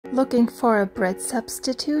Looking for a bread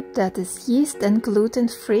substitute that is yeast and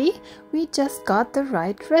gluten-free? We just got the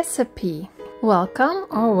right recipe. Welcome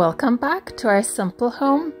or welcome back to our simple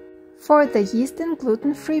home. For the yeast and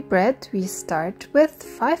gluten-free bread, we start with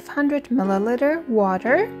 500 ml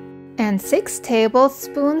water and 6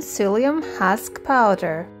 tablespoons psyllium husk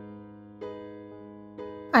powder.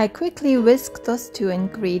 I quickly whisk those 2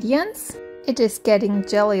 ingredients. It is getting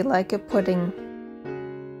jelly like a pudding.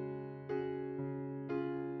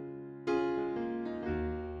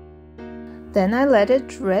 Then I let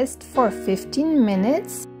it rest for 15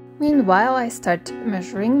 minutes. Meanwhile, I start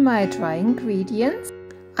measuring my dry ingredients.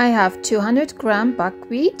 I have 200 gram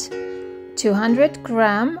buckwheat, 200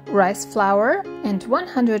 gram rice flour and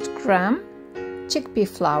 100 gram chickpea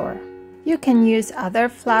flour. You can use other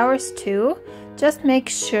flours too, just make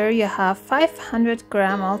sure you have 500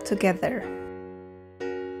 gram altogether.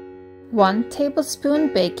 1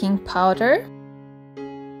 tablespoon baking powder,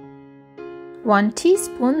 1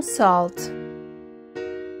 teaspoon salt.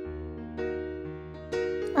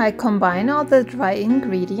 I combine all the dry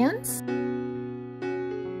ingredients.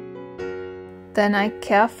 Then I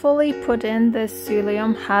carefully put in the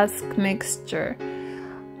psyllium husk mixture.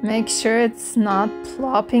 Make sure it's not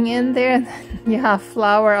plopping in there, you have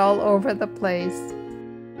flour all over the place.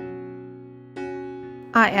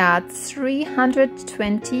 I add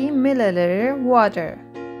 320 ml water.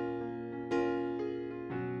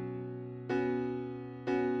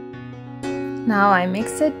 Now I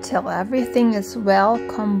mix it till everything is well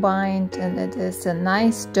combined and it is a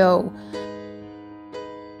nice dough.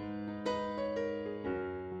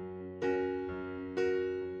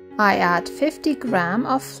 I add 50 gram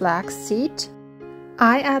of flaxseed.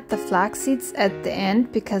 I add the flax seeds at the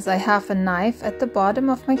end because I have a knife at the bottom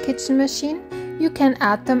of my kitchen machine. You can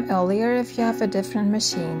add them earlier if you have a different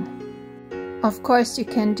machine. Of course, you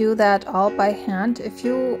can do that all by hand if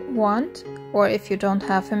you want, or if you don't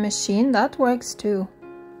have a machine, that works too.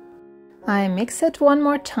 I mix it one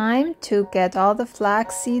more time to get all the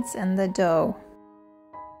flax seeds in the dough.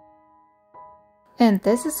 And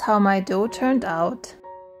this is how my dough turned out.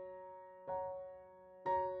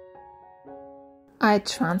 I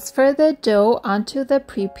transfer the dough onto the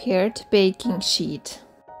prepared baking sheet.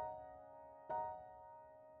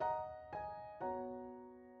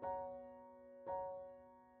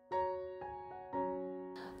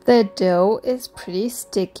 The dough is pretty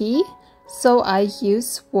sticky, so I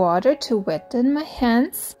use water to weten my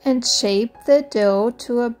hands and shape the dough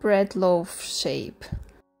to a bread loaf shape.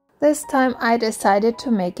 This time I decided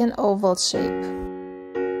to make an oval shape.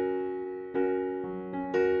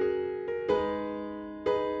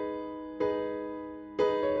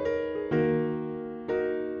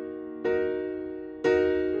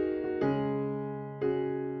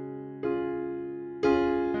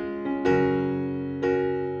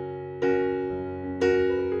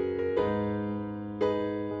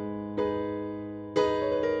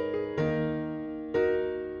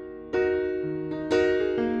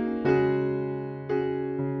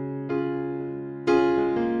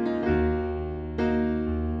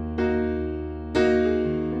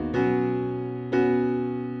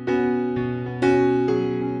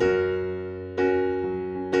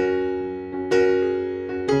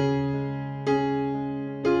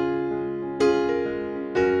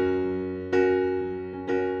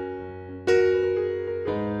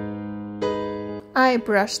 I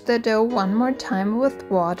brush the dough one more time with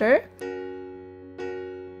water.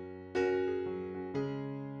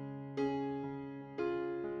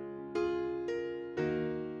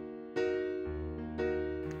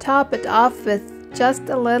 Top it off with just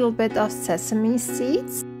a little bit of sesame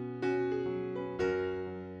seeds.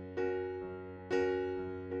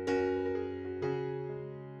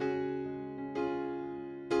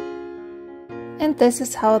 And this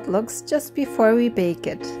is how it looks just before we bake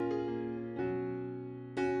it.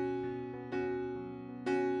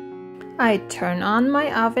 I turn on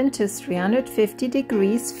my oven to 350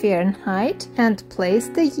 degrees Fahrenheit and place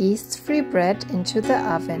the yeast-free bread into the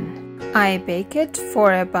oven. I bake it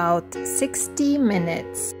for about 60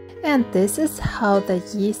 minutes. And this is how the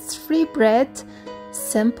yeast-free bread,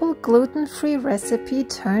 simple gluten-free recipe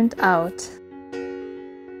turned out.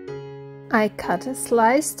 I cut a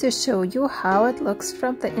slice to show you how it looks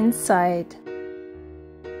from the inside.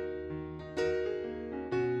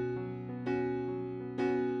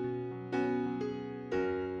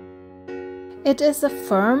 It is a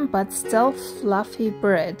firm but still fluffy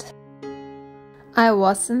bread. I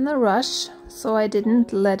was in a rush, so I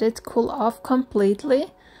didn't let it cool off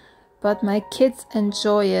completely, but my kids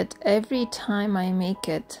enjoy it every time I make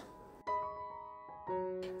it.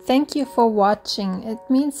 Thank you for watching, it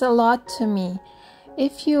means a lot to me.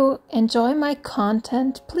 If you enjoy my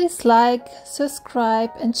content, please like, subscribe,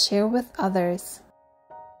 and share with others.